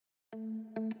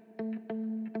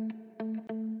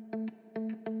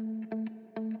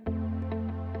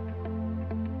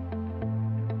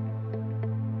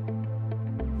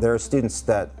There are students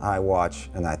that I watch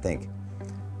and I think,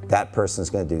 that person's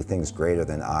going to do things greater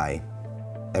than I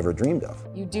ever dreamed of.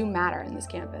 You do matter in this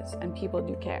campus, and people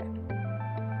do care.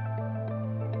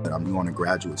 I'm going to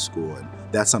graduate school, and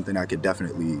that's something I could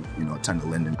definitely, attend to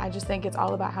Lyndon. I just think it's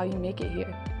all about how you make it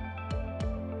here.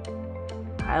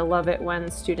 I love it when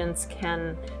students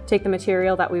can take the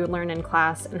material that we would learn in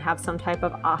class and have some type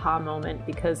of aha moment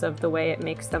because of the way it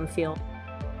makes them feel.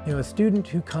 A student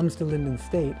who comes to Lyndon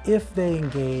State, if they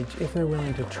engage, if they're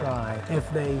willing to try, if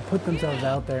they put themselves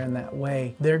out there in that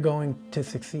way, they're going to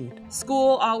succeed.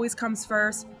 School always comes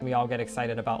first. We all get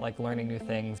excited about learning new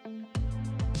things.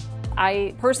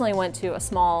 I personally went to a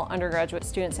small undergraduate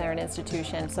student-centered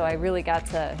institution, so I really got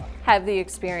to have the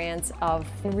experience of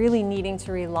really needing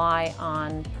to rely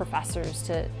on professors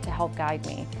to help guide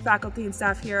me. Faculty and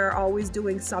staff here are always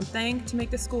doing something to make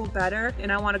the school better,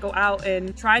 and I want to go out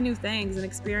and try new things and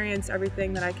experience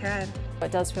everything that I can.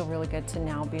 It does feel really good to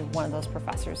now be one of those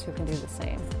professors who can do the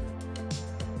same.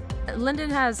 Lyndon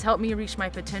has helped me reach my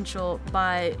potential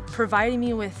by providing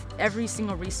me with every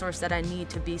single resource that I need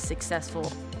to be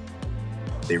successful.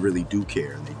 They really do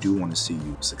care, and they do want to see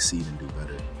you succeed and do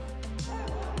better.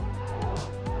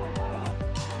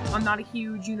 I'm not a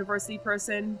huge university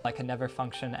person. I could never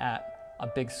function at a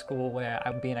big school where I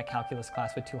would be in a calculus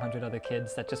class with 200 other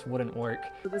kids. That just wouldn't work.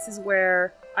 So this is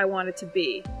where I wanted to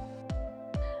be.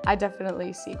 I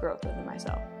definitely see growth within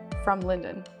myself from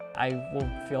Lyndon. I will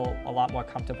feel a lot more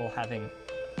comfortable having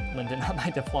Lyndon on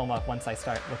my diploma once I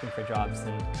start looking for jobs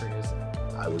and careers.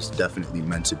 I was definitely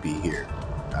meant to be here.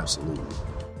 Absolutely.